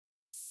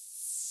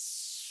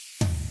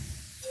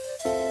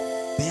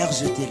Père,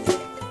 je t'élève,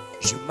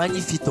 je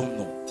magnifie ton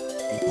nom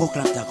et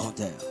proclame ta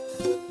grandeur.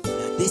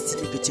 La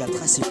destinée que tu as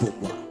tracée pour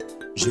moi,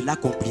 je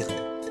l'accomplirai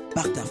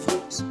par ta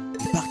force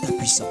et par ta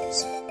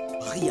puissance.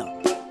 Rien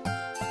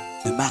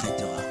ne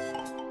m'arrêtera.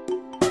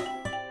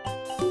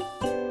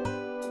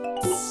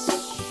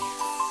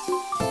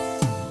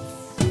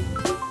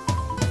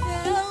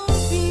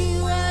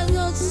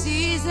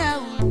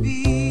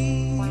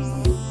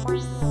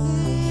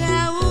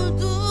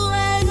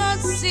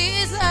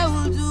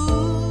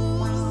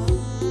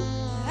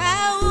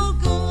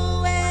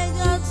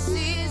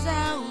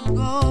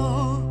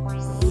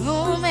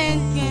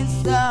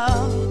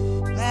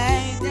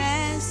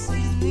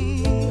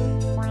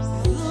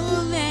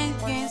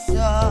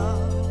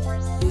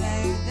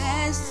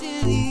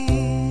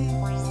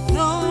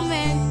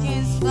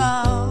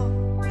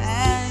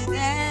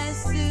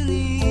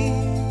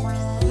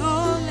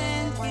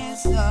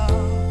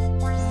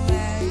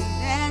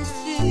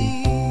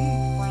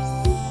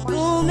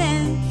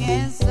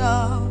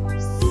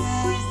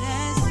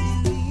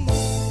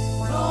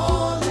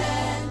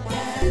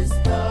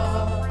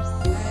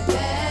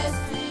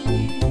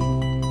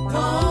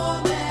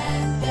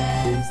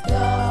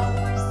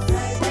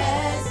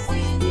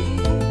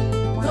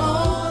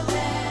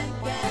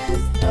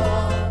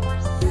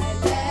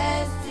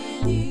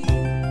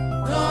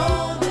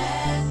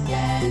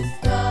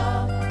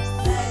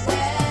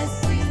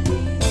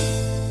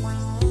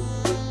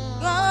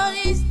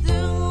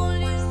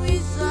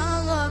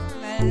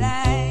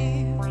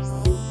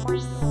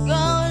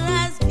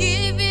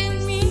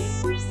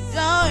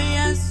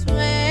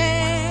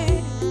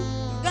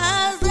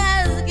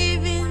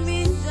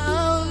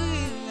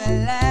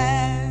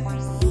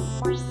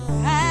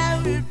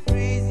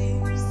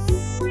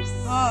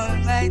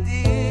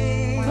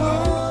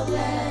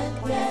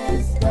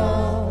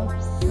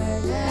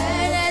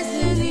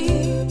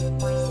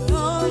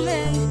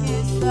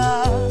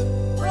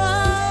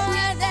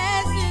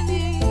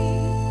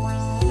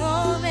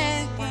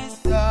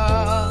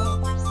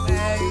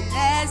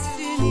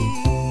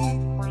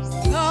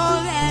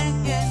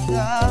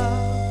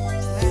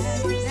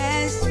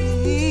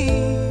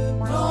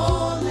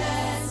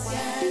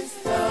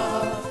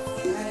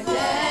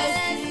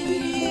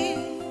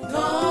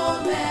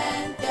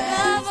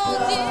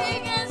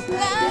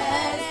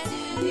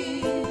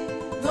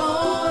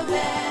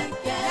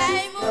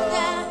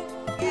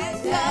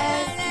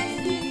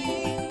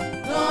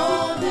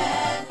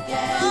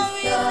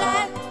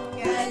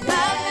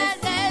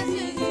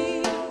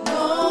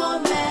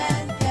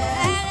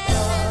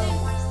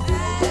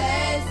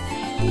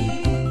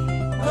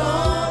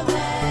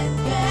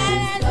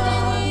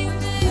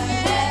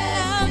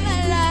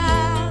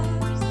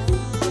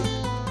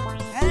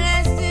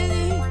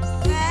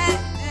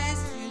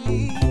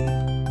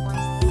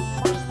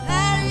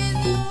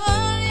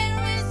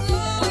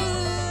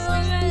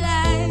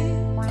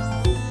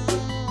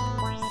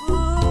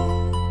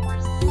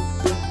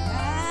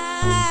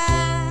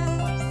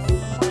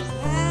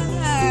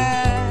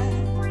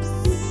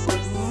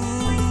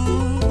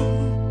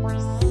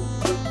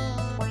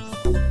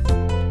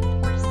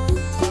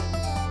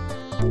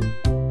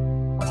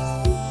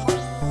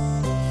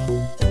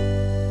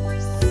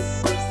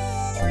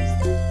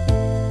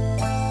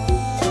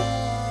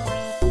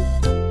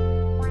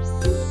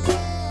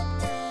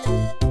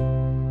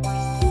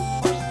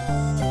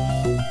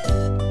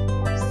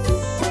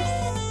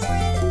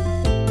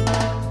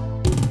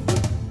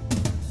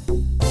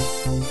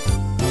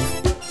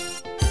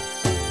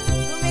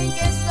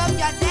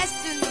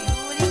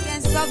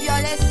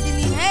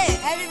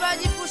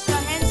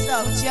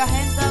 Put your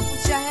hands up,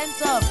 put your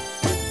hands up.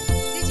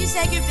 Si tu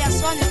sais que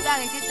personne ne peut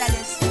arrêter ta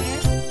destinée,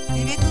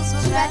 levez tous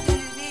vos bras, te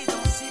lever et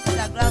danser pour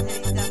la gloire de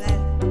l'Éternel.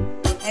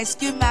 Est-ce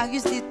que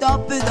Marius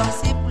Détor peut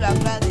danser pour la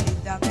gloire de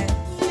l'Éternel?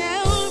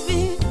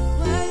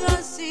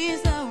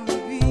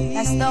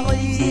 Pasteur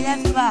Olivier,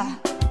 lève-toi.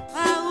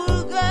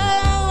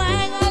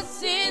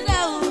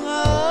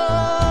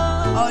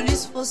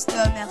 Paulus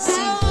Foster,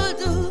 merci.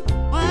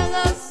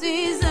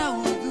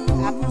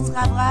 Apôtre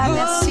Abraham,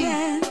 merci.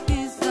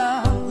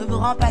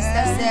 Révérend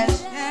Pasteur Serge,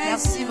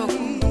 merci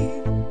beaucoup.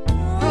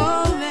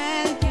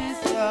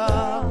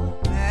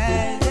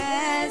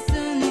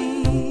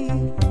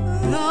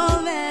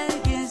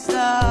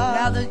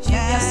 Père de Dieu,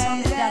 personne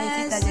ne peut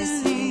arrêter ta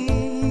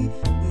destinée.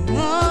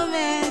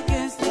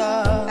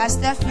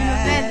 Pasteur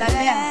Philomène, la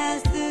mère.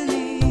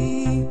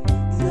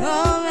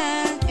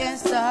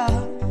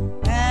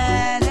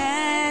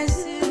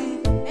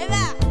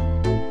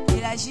 Et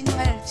la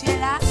Ginouelle, tu es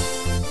là?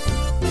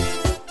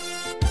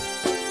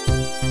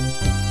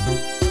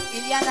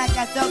 Eliana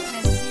Katok,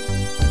 merci.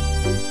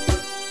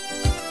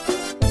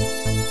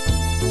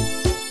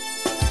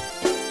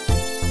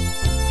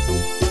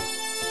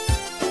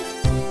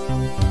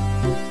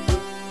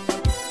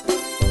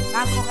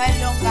 Maforel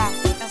Longa,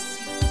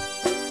 merci.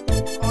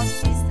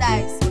 Francis,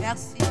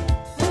 merci.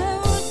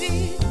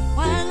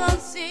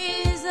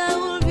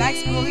 Max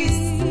Boris.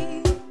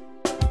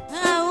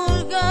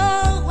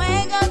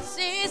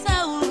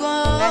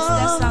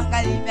 Pasteur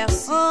Sangali,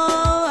 merci.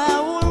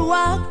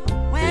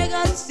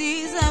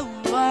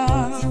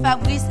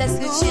 Fabrice, est-ce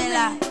que tu es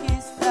là?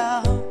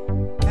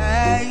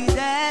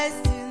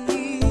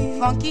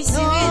 Funky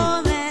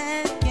Cyril,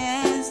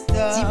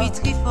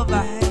 Dimitri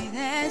Foba.